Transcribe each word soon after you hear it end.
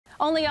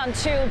Only on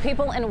 2,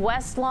 people in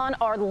West Lawn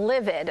are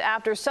livid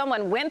after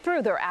someone went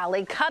through their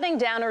alley, cutting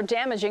down or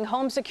damaging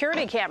home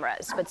security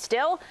cameras. But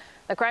still,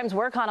 the crimes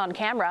were caught on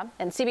camera,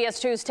 and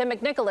CBS 2's Tim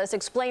McNicholas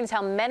explains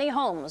how many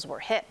homes were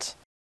hit.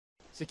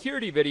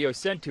 Security video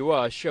sent to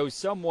us shows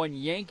someone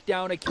yank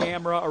down a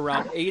camera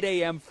around 8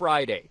 a.m.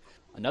 Friday.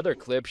 Another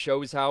clip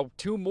shows how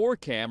 2 more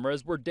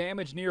cameras were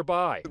damaged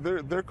nearby.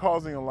 They're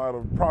causing a lot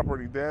of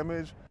property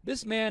damage.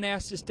 This man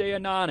asked to stay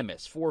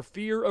anonymous for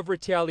fear of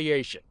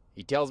retaliation.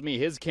 He tells me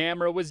his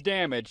camera was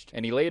damaged,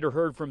 and he later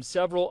heard from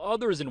several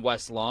others in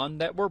West Lawn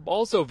that were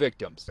also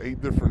victims.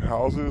 8 different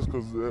houses,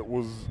 because it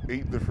was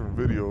 8 different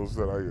videos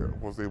that I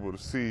was able to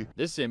see.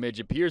 This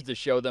image appears to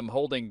show them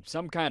holding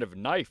some kind of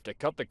knife to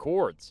cut the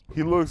cords.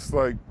 He looks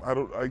like,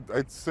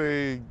 I'd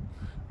say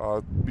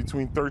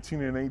between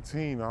 13 and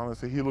 18,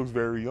 honestly. He looks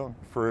very young.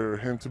 For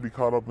him to be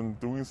caught up in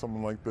doing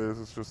something like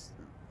this,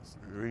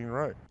 it ain't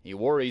right. He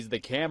worries the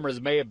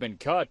cameras may have been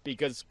cut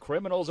because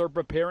criminals are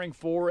preparing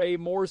for a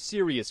more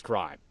serious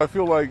crime. I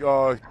feel like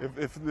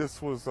if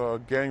this was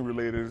gang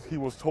related, he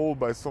was told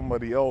by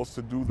somebody else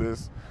to do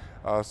this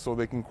so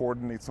they can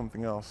coordinate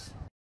something else.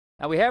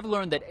 Now, we have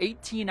learned that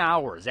 18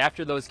 hours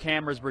after those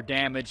cameras were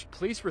damaged,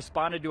 police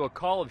responded to a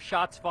call of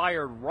shots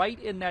fired right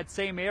in that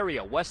same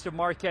area west of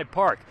Marquette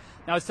Park.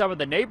 Now, some of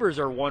the neighbors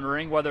are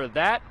wondering whether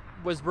that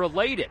was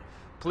related.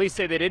 Police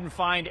say they didn't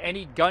find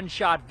any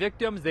gunshot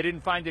victims, they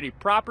didn't find any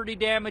property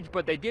damage,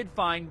 but they did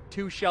find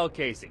 2 shell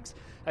casings.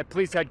 At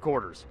police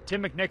headquarters,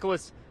 Tim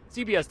McNicholas,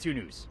 CBS 2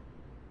 News.